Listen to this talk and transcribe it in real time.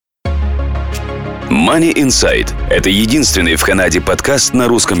Money Inside – это единственный в Канаде подкаст на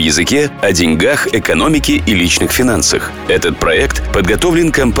русском языке о деньгах, экономике и личных финансах. Этот проект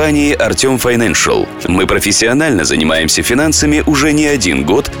подготовлен компанией Артем Financial. Мы профессионально занимаемся финансами уже не 1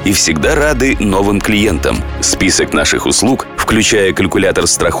 год и всегда рады новым клиентам. Список наших услуг, включая калькулятор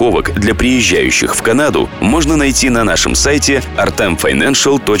страховок для приезжающих в Канаду, можно найти на нашем сайте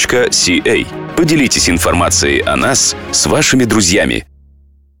artemfinancial.ca. Поделитесь информацией о нас с вашими друзьями.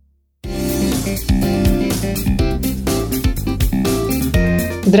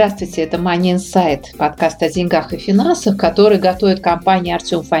 Здравствуйте, это Money Inside, подкаст о деньгах и финансах, который готовит компания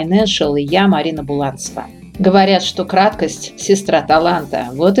Артем Financial и я, Марина Буланцева. Говорят, что краткость – сестра таланта.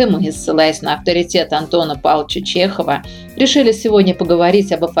 Вот и мы, ссылаясь на авторитет Антона Павловича Чехова, решили сегодня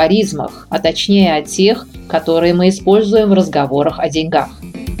поговорить об афоризмах, а точнее о тех, которые мы используем в разговорах о деньгах.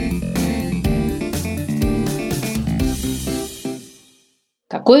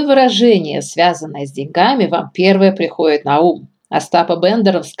 Какое выражение, связанное с деньгами, вам первое приходит на ум? Остапа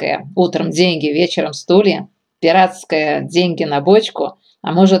Бендеровская «Утром деньги, вечером стулья», пиратская «Деньги на бочку»,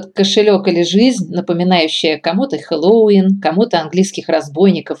 а может кошелек или жизнь, напоминающая кому-то Хэллоуин, кому-то английских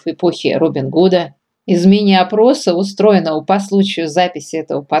разбойников эпохи Робин Гуда. Из мини-опроса, устроенного по случаю записи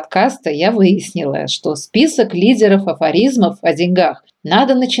этого подкаста, я выяснила, что список лидеров афоризмов о деньгах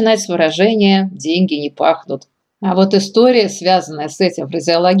надо начинать с выражения «деньги не пахнут». А вот история, связанная с этим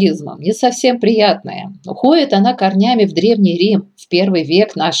фразеологизмом, не совсем приятная. Уходит она корнями в Древний Рим, в 1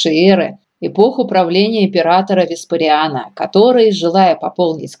 век нашей эры, эпоху правления императора Веспариана, который, желая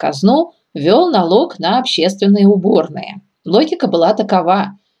пополнить казну, ввел налог на общественные уборные. Логика была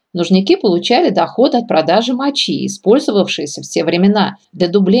такова. Нужники получали доход от продажи мочи, использовавшейся в те времена для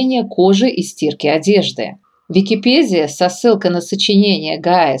дубления кожи и стирки одежды. Википедия со ссылкой на сочинение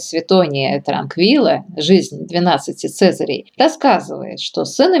Гая Светония Транквила «Жизнь 12 Цезарей» рассказывает, что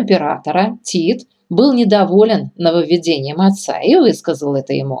сын императора, Тит, был недоволен нововведением отца и высказал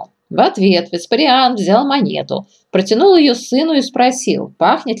это ему. В ответ Веспариан взял монету, протянул ее сыну и спросил,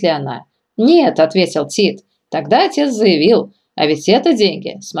 пахнет ли она. «Нет», — ответил Тит. Тогда отец заявил, а ведь это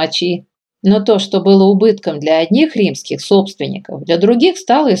деньги с мочи. Но то, что было убытком для одних римских собственников, для других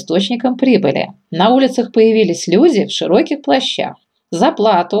стало источником прибыли. На улицах появились люди в широких плащах. За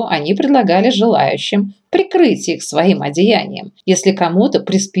плату они предлагали желающим прикрыть их своим одеянием, если кому-то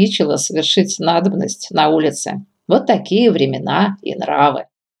приспичило совершить надобность на улице. Вот такие времена и нравы.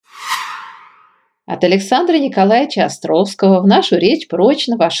 От Александра Николаевича Островского в нашу речь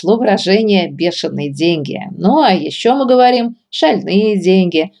прочно вошло выражение «бешеные деньги». Ну а еще мы говорим «шальные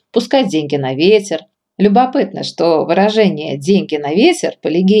деньги», «пускать деньги на ветер». Любопытно, что выражение «деньги на ветер» по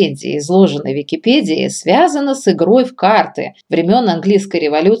легенде, изложенной в Википедии, связано с игрой в карты времен английской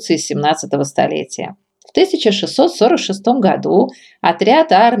революции 17 столетия. В 1646 году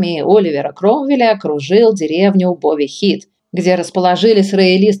отряд армии Оливера Кромвеля окружил деревню Бови-Хит, где расположились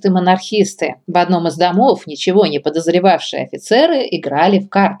роялисты-монархисты. В одном из домов ничего не подозревавшие офицеры играли в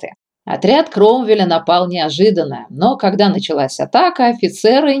карты. Отряд Кромвеля напал неожиданно, но когда началась атака,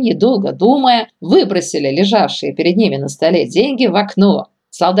 офицеры, недолго думая, выбросили лежавшие перед ними на столе деньги в окно.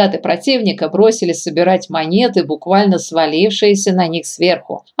 Солдаты противника бросились собирать монеты, буквально свалившиеся на них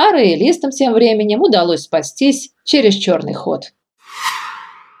сверху, а роялистам тем временем удалось спастись через черный ход.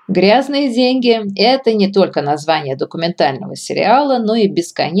 «Грязные деньги» – это не только название документального сериала, но и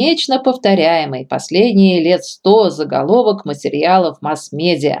бесконечно повторяемый последние лет 100 заголовок материалов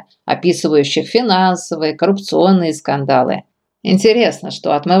масс-медиа, описывающих финансовые, коррупционные скандалы. Интересно,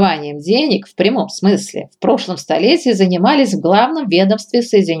 что отмыванием денег в прямом смысле в прошлом столетии занимались в главном ведомстве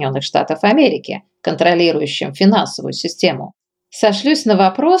Соединенных Штатов Америки, контролирующем финансовую систему. Сошлюсь на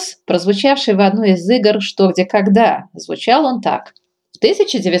вопрос, прозвучавший в одной из игр «Что, где, когда». Звучал он так. В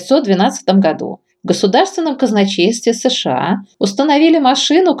 1912 году в Государственном казначействе США установили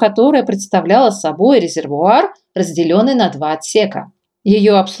машину, которая представляла собой резервуар, разделенный на 2 отсека.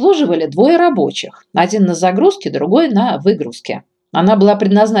 Ее обслуживали 2 рабочих, один на загрузке, другой на выгрузке. Она была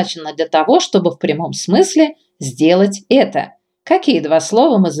предназначена для того, чтобы в прямом смысле сделать это. Какие 2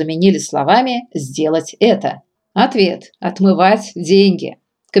 слова мы заменили словами «сделать это»? Ответ – отмывать деньги.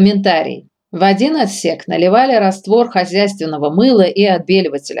 Комментарий. В один отсек наливали раствор хозяйственного мыла и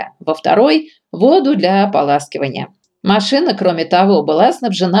отбеливателя, во второй – воду для ополаскивания. Машина, кроме того, была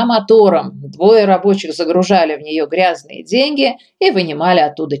снабжена мотором. 2 рабочих загружали в нее грязные деньги и вынимали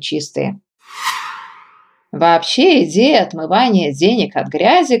оттуда чистые. Вообще идея отмывания денег от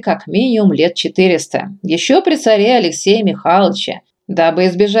грязи как минимум лет 400. Еще при царе Алексея Михайловича, дабы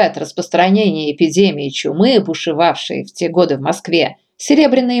избежать распространения эпидемии чумы, бушевавшей в те годы в Москве,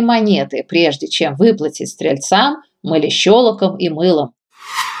 серебряные монеты, прежде чем выплатить стрельцам, мыли щелоком и мылом.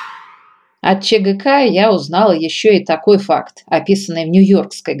 От ЧГК я узнала еще и такой факт, описанный в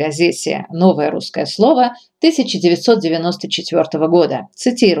нью-йоркской газете «Новое русское слово» 1994 года.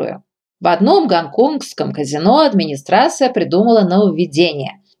 Цитирую. В одном гонконгском казино администрация придумала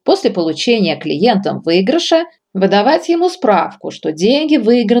нововведение. После получения клиентам выигрыша выдавать ему справку, что деньги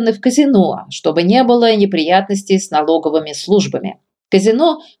выиграны в казино, чтобы не было неприятностей с налоговыми службами.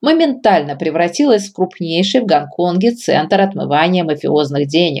 Казино моментально превратилось в крупнейший в Гонконге центр отмывания мафиозных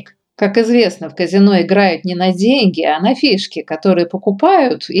денег. Как известно, в казино играют не на деньги, а на фишки, которые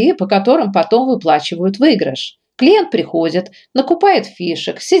покупают и по которым потом выплачивают выигрыш. Клиент приходит, накупает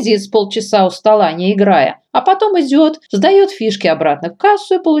фишек, сидит с полчаса у стола, не играя, а потом идет, сдает фишки обратно в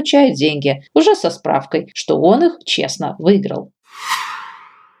кассу и получает деньги, уже со справкой, что он их честно выиграл.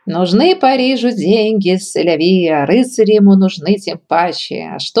 Нужны Парижу деньги, сэляви, а рыцари ему нужны тем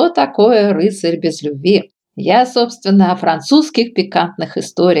паче. А что такое рыцарь без любви? Я, собственно, о французских пикантных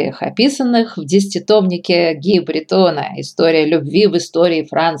историях, описанных в десятитомнике Ги Бретона «История любви в истории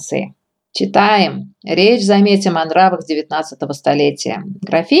Франции». Читаем. Речь, заметим, о нравах XIX столетия.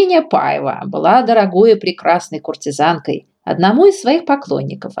 Графиня Паева была дорогой и прекрасной куртизанкой. Одному из своих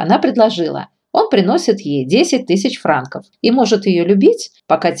поклонников она предложила. Он приносит ей 10 тысяч франков и может ее любить,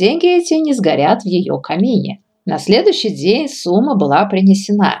 пока деньги эти не сгорят в ее камине. На следующий день сумма была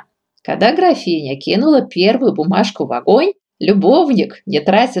принесена. Когда графиня кинула первую бумажку в огонь, любовник, не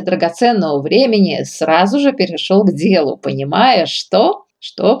тратя драгоценного времени, сразу же перешел к делу, понимая, что...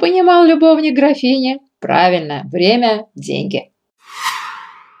 Что понимал любовник графини? Правильно, время – деньги.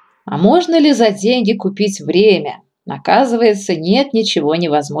 А можно ли за деньги купить время? Оказывается, нет ничего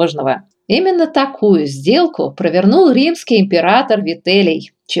невозможного. Именно такую сделку провернул римский император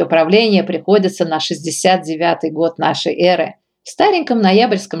Вителий, чье правление приходится на 69-й год нашей эры. В стареньком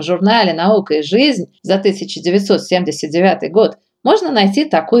ноябрьском журнале «Наука и жизнь» за 1979 год можно найти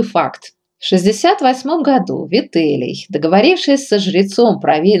такой факт. В 1968 году Вителий, договорившись со жрецом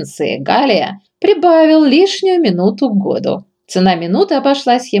провинции Галлия, прибавил лишнюю минуту к году. Цена минуты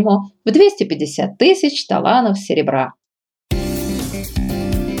обошлась ему в 250 тысяч таланов серебра.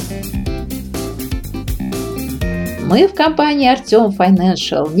 Мы в компании Артем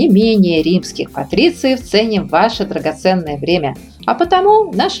Financial не менее римских патрициев ценим ваше драгоценное время, а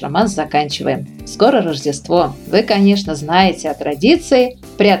потому наш романс заканчиваем. Скоро Рождество. Вы, конечно, знаете о традиции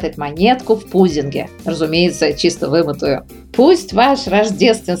прятать монетку в пудинге, разумеется, чисто вымытую. Пусть ваш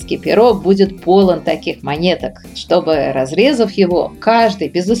рождественский пирог будет полон таких монеток, чтобы, разрезав его, каждый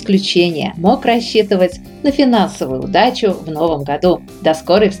без исключения мог рассчитывать на финансовую удачу в новом году. До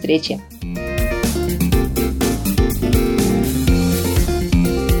скорой встречи!